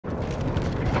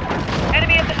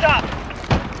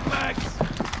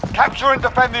Capture and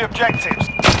defend the objectives.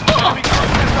 Enemy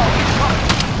cruise missile incoming.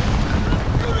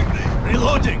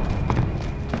 Reloading!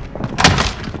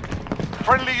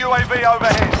 Friendly UAV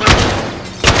overhead.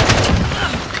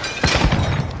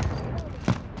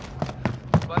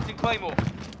 Planting Claymore.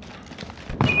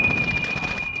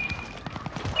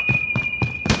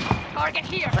 Target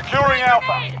here. Securing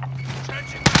Alpha.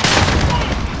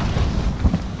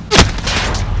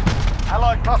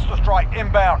 Allied cluster strike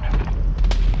inbound.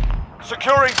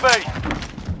 Securing B.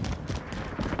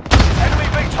 Enemy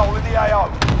VTOL in the AO.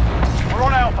 We're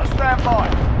on Alpha, stand by.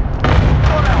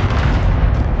 We're on Alpha.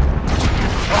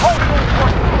 The whole ball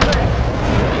points there.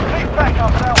 Keep back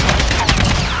up at Alpha.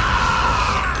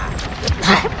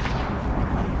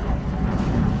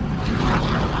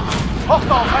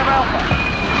 Hostiles have Alpha.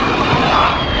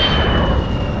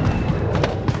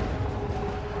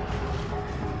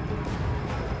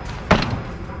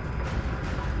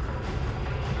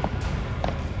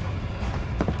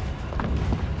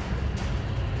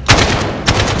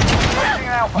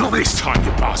 Not this time,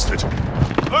 you bastard!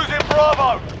 Losing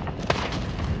Bravo!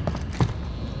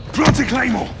 Planting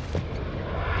Claymore!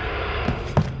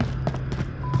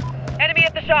 Enemy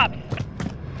at the shops.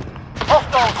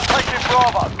 Hostiles are taking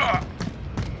Bravo.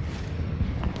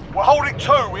 We're holding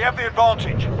 2, we have the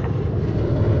advantage.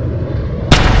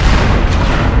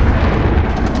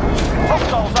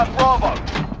 Hostiles have Bravo.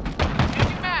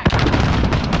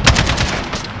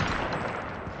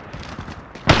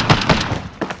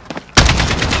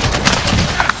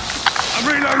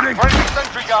 Reloading! Friendly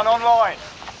sentry gun online.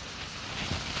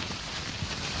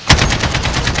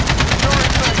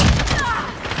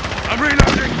 I'm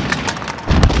reloading!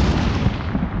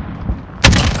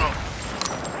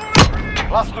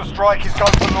 Cluster strike is go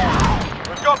for launch.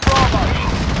 We've got Bravo.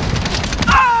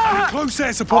 Close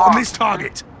air support on this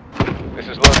target. This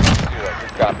is loading.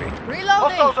 Good copy.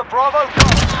 Reloading. Hostiles at Bravo. Go.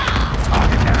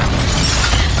 Target down.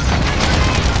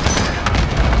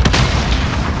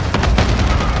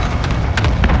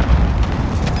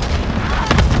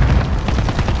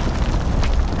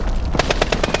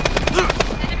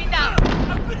 Enemy down.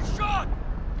 I've been shot!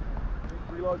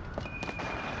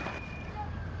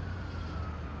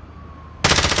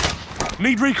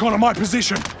 Need recon on my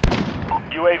position.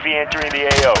 UAV entering the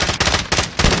AO.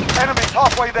 Enemy's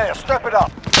halfway there, step it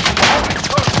up. We're holding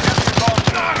 2, we have the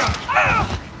advantage.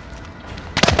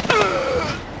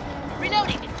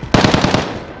 Reloading.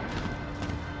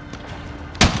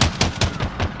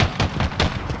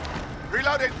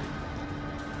 Reloading.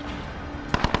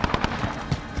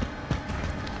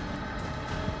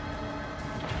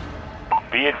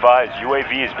 Be advised,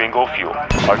 UAV is bingo fuel.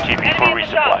 RTB for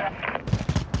resupply.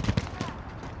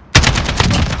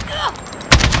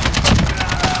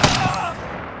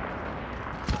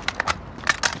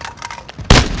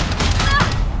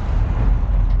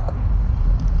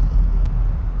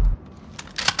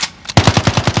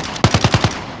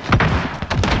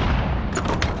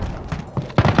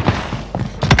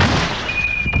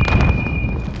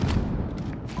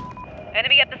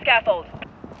 Enemy at the scaffold.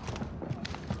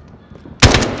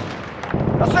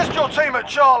 Assist your team at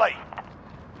Charlie.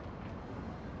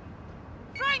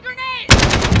 Throwing grenade!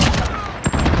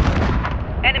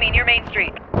 Enemy near Main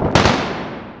Street.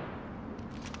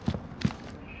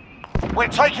 We're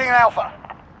taking Alpha.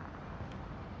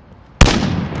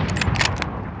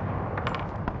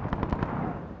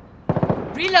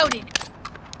 Reloading.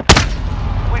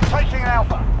 We're taking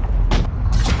Alpha.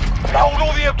 Hold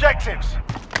all the objectives.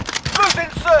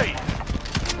 Losing C.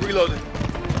 Reloading.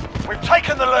 We've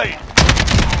taken the lead.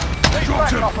 Keep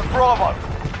back up at Bravo.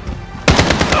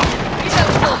 Reloading.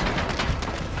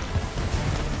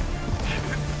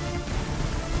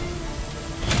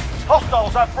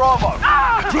 Hostiles at Bravo.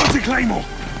 Planting Claymore!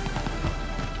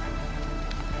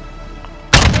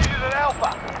 Needed an Alpha.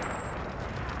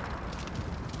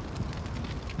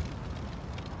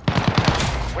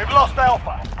 We've lost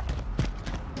Alpha.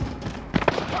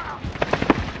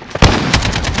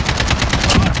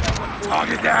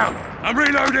 Target down! I'm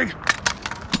reloading!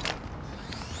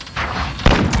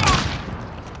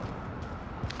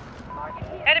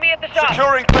 Enemy at the shop.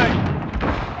 Securing B.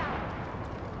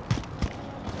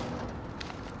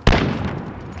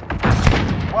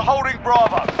 We're holding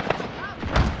Bravo.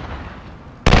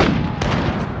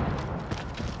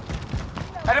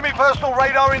 Enemy personal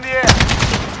radar in the air.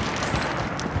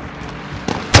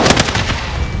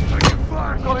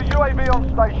 We've got a UAV on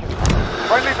station.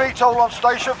 Friendly VTOL on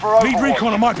station for overwatch. Need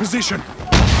recon on my position.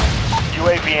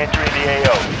 UAV entering the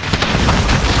AO.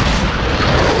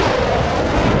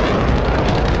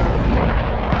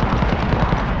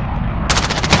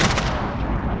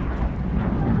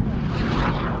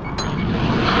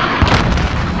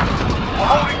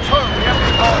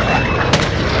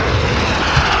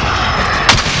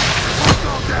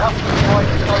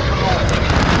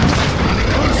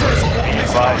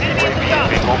 UAV is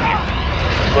bingo fuel.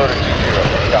 Loader 2-0.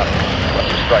 Copy.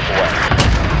 Cluster strike away.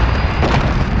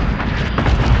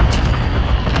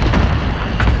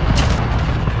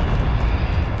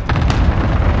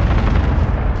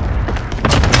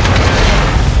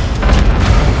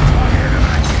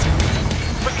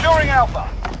 Securing Alpha.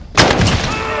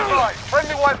 Right,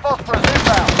 friendly white phosphorus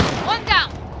inbound. One down.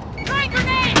 Throwing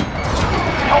grenade.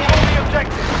 Hold all the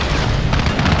objectives.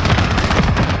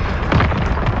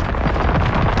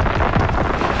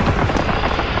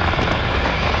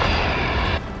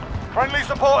 Friendly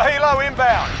support helo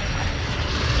inbound.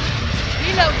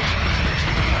 Reloading.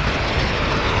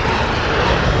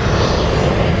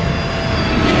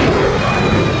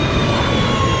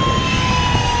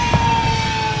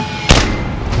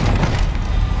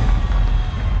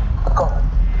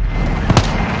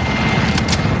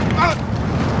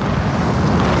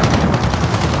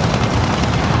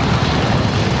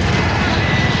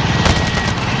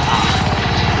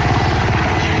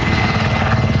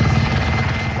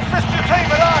 Assist your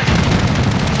team at aim.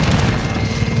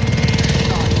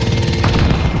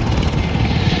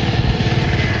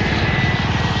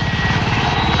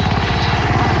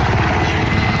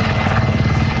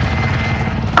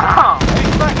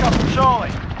 Need backup from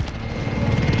Charlie.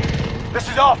 This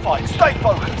is our fight. Stay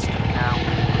focused.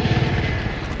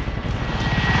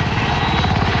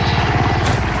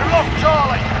 We lost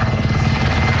Charlie.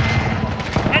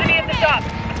 Enemy at the shop.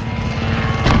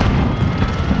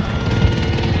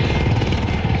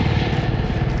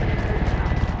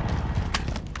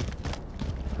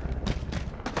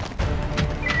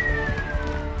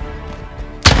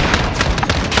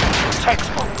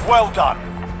 Textbook. Well done.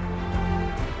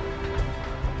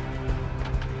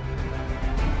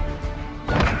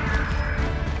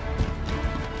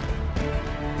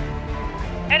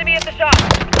 Enemy at the shop.